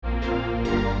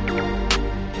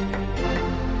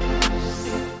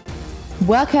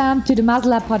Welcome to the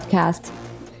Muscle Up Podcast,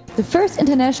 the first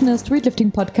international street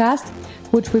lifting podcast,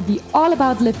 which will be all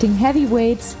about lifting heavy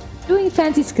weights, doing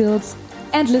fancy skills,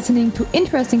 and listening to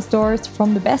interesting stories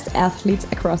from the best athletes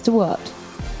across the world.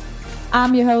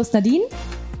 I'm your host Nadine,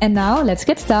 and now let's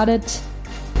get started.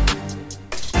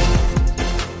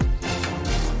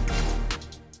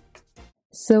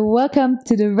 So welcome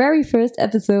to the very first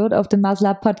episode of the Muscle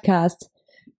Up Podcast.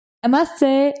 I must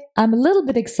say I'm a little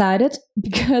bit excited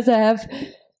because I have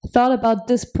thought about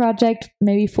this project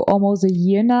maybe for almost a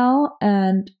year now.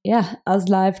 And yeah, as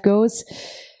life goes,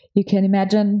 you can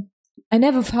imagine I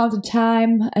never found the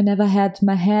time. I never had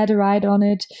my head right on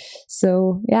it.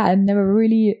 So yeah, I never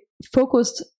really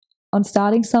focused on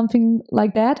starting something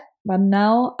like that. But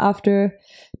now after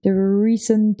the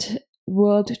recent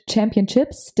World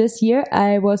Championships this year,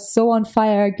 I was so on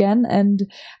fire again, and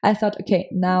I thought, okay,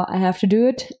 now I have to do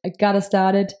it. I gotta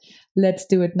start it. Let's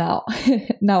do it now,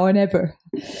 now or never.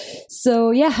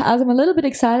 So yeah, as I'm a little bit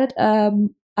excited,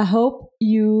 I hope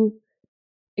you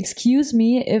excuse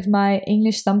me if my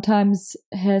English sometimes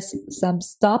has some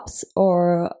stops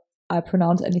or I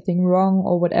pronounce anything wrong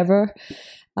or whatever.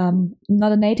 I'm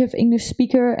not a native English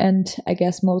speaker, and I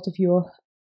guess most of you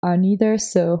are neither,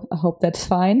 so I hope that's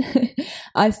fine.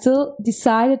 I still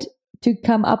decided to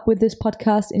come up with this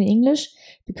podcast in English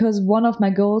because one of my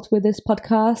goals with this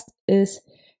podcast is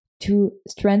to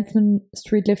strengthen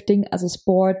street lifting as a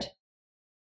sport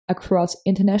across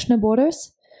international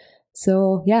borders.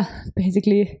 So yeah,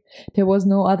 basically there was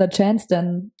no other chance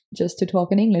than just to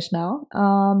talk in English now.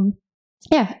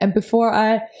 Yeah, and before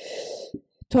I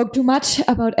talk too much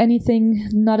about anything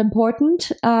not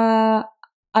important,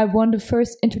 I want to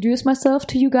first introduce myself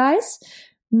to you guys.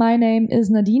 My name is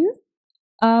Nadine.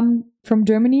 I'm from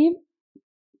Germany.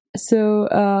 So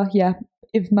yeah,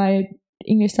 if my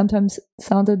English sometimes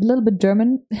sounded a little bit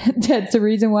German, that's the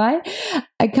reason why.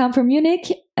 I come from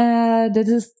Munich. This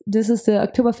is the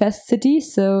Oktoberfest city.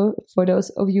 So for those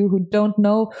of you who don't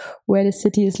know where the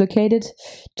city is located,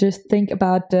 just think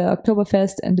about the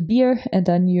Oktoberfest and the beer, and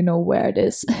then you know where it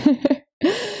is.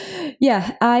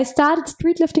 Yeah, I started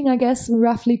street lifting, I guess,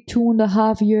 roughly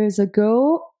 2.5 years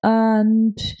ago.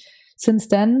 And since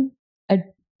then, I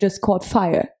just caught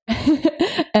fire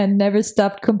and never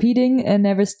stopped competing and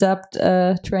never stopped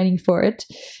training for it.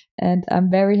 And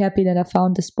I'm very happy that I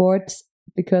found the sport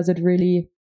because it really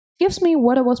gives me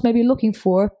what I was maybe looking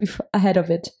for ahead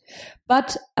of it.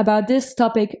 But about this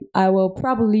topic, I will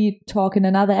probably talk in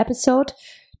another episode.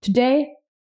 Today,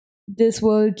 this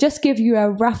will just give you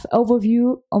a rough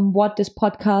overview on what this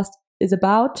podcast is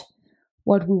about,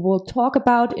 what we will talk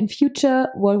about in future,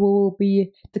 what will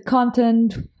be the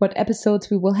content, what episodes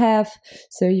we will have,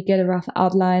 so you get a rough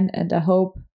outline. And I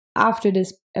hope after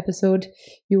this episode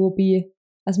you will be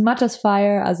as much as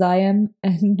fire as I am,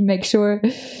 and make sure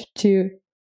to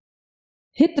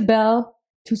hit the bell,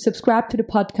 to subscribe to the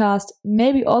podcast,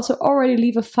 maybe also already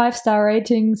leave a 5-star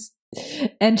ratings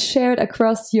and share it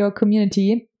across your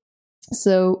community.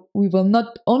 So we will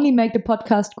not only make the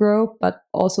podcast grow, but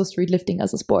also street lifting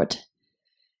as a sport.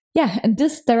 Yeah, and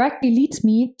this directly leads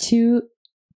me to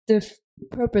the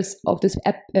purpose of this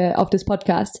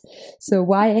podcast. So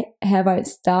why have I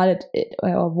started it,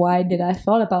 or why did I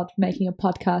thought about making a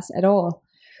podcast at all?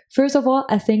 First of all,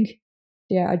 I think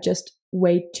there are just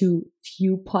way too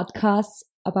few podcasts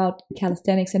about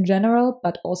calisthenics in general,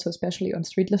 but also especially on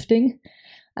street lifting.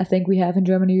 I think we have in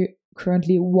Germany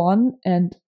currently 1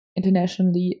 and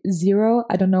internationally 0.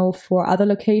 I don't know for other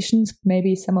locations.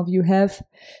 Maybe some of you have,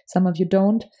 some of you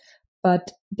don't.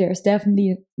 But there's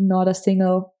definitely not a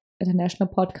single international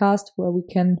podcast where we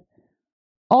can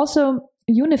also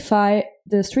unify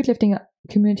the street lifting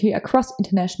community across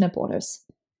international borders,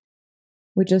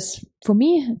 which is, for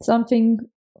me, something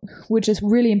which is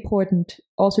really important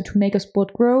also to make a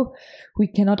sport grow. We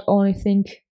cannot only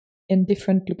think in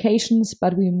different locations,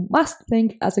 but we must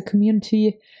think as a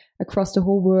community across the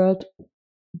whole world.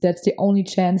 That's the only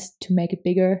chance to make it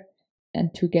bigger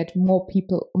and to get more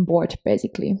people on board,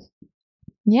 basically.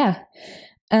 Yeah.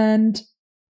 And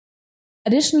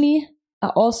additionally, I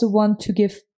also want to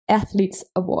give athletes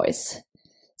a voice.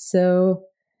 So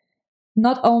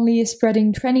not only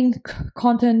spreading training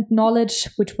content, knowledge,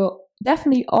 which will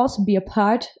definitely also be a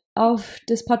part of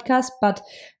this podcast, but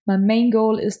my main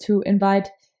goal is to invite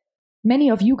many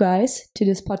of you guys to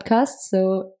this podcast.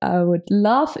 So I would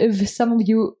love if some of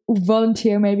you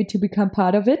volunteer maybe to become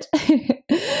part of it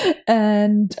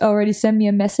and already send me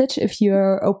a message if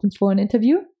you're open for an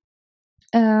interview.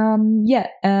 And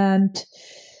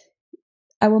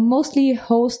I will mostly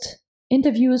host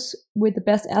interviews with the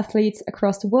best athletes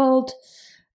across the world,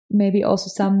 maybe also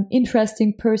some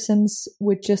interesting persons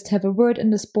which just have a word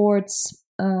in the sports,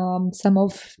 some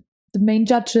of the main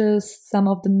judges, some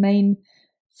of the main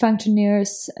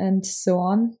functionaries, and so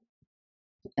on.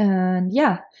 And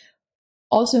yeah,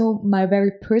 also my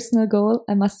very personal goal,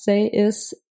 I must say,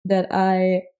 is that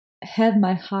I have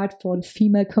my heart for the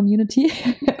female community.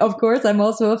 Of course, I'm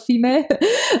also a female,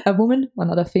 a woman, well,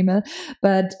 not a female,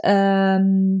 but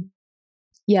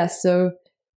yeah, so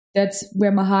that's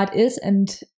where my heart is.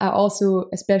 And I also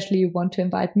especially want to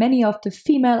invite many of the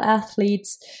female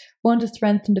athletes, want to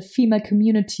strengthen the female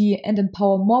community and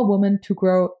empower more women to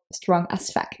grow strong as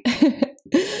fuck.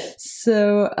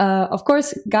 So, of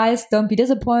course, guys, don't be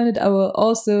disappointed. I will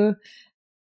also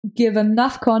give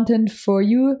enough content for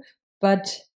you,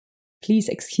 but please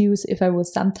excuse if I will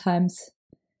sometimes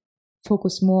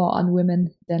focus more on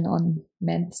women than on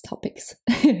men's topics.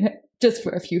 Just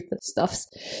for a few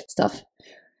stuff.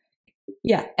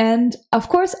 Yeah, and of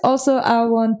course, also I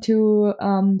want to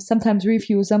sometimes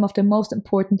review some of the most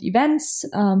important events,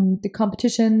 the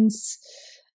competitions,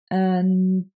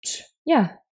 and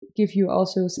yeah, give you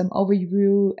also some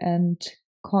overview and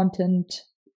content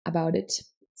about it.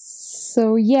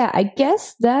 So yeah, I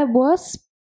guess that was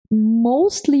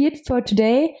mostly it for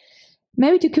today.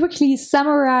 Maybe to quickly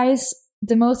summarize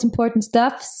the most important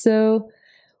stuff. So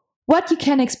what you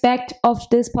can expect of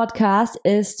this podcast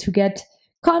is to get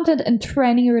content and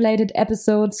training related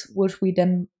episodes, which we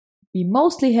then be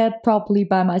mostly had probably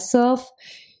by myself.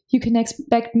 You can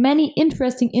expect many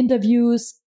interesting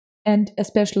interviews and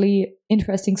especially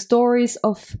interesting stories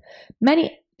of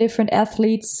many different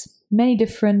athletes, many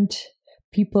different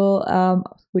people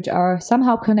which are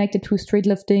somehow connected to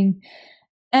streetlifting.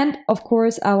 And of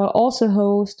course, I will also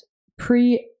host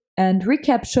pre- and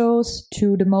recap shows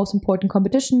to the most important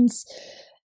competitions.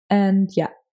 And yeah,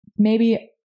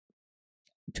 maybe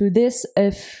to this,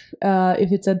 if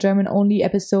it's a German-only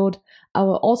episode, I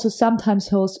will also sometimes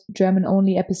host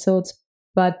German-only episodes,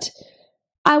 but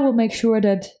I will make sure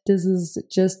that this is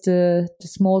just the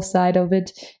small side of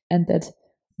it and that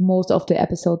most of the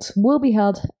episodes will be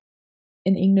held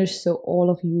in English so all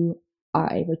of you are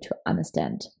able to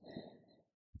understand.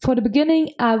 For the beginning,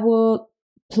 I will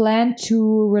plan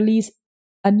to release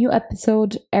a new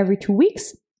episode every 2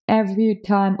 weeks, every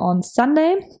time on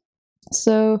Sunday.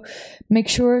 So make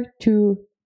sure to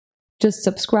just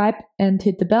subscribe and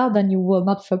hit the bell, then you will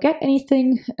not forget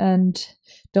anything and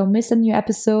don't miss a new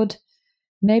episode.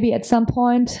 Maybe at some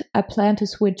point I plan to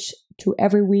switch to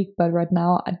every week, but right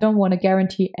now I don't want to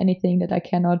guarantee anything that I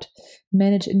cannot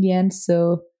manage in the end.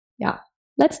 So yeah,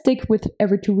 let's stick with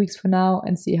every 2 weeks for now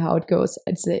and see how it goes,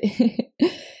 I'd say.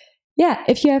 Yeah,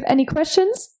 if you have any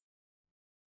questions,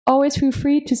 always feel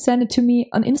free to send it to me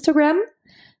on Instagram.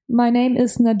 My name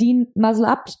is Nadine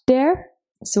Maslab there,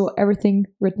 so everything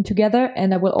written together,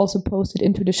 and I will also post it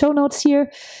into the show notes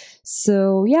here.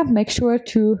 So yeah, make sure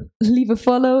to leave a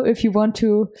follow if you want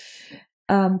to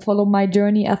follow my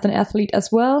journey as an athlete as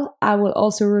well. I will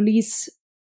also release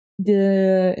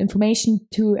the information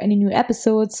to any new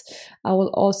episodes. I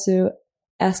will also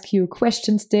ask you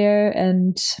questions there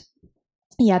and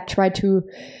yeah, try to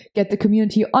get the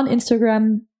community on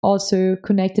Instagram also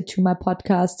connected to my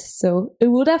podcast. So it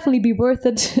will definitely be worth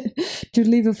it to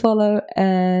leave a follow.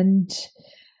 And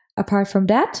apart from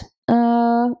that,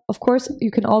 of course, you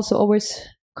can also always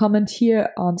comment here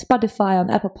on Spotify,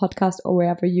 on Apple Podcast, or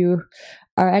wherever you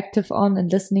are active on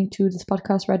and listening to this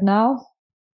podcast right now.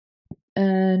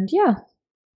 And yeah,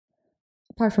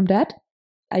 apart from that,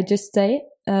 I just say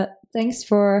thanks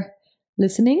for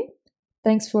listening.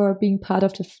 Thanks for being part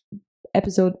of the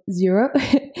episode 0.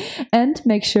 And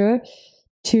make sure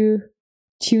to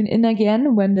tune in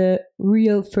again when the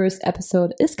real first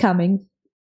episode is coming.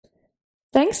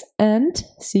 Thanks and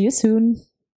see you soon.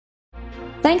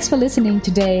 Thanks for listening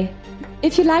today.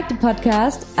 If you liked the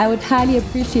podcast, I would highly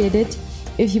appreciate it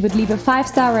if you would leave a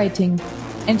 5-star rating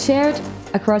and share it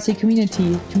across your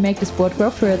community to make the sport grow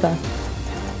further.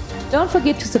 Don't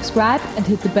forget to subscribe and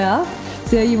hit the bell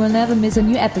so you will never miss a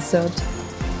new episode.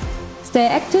 Stay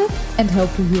active and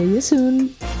hope to hear you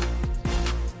soon.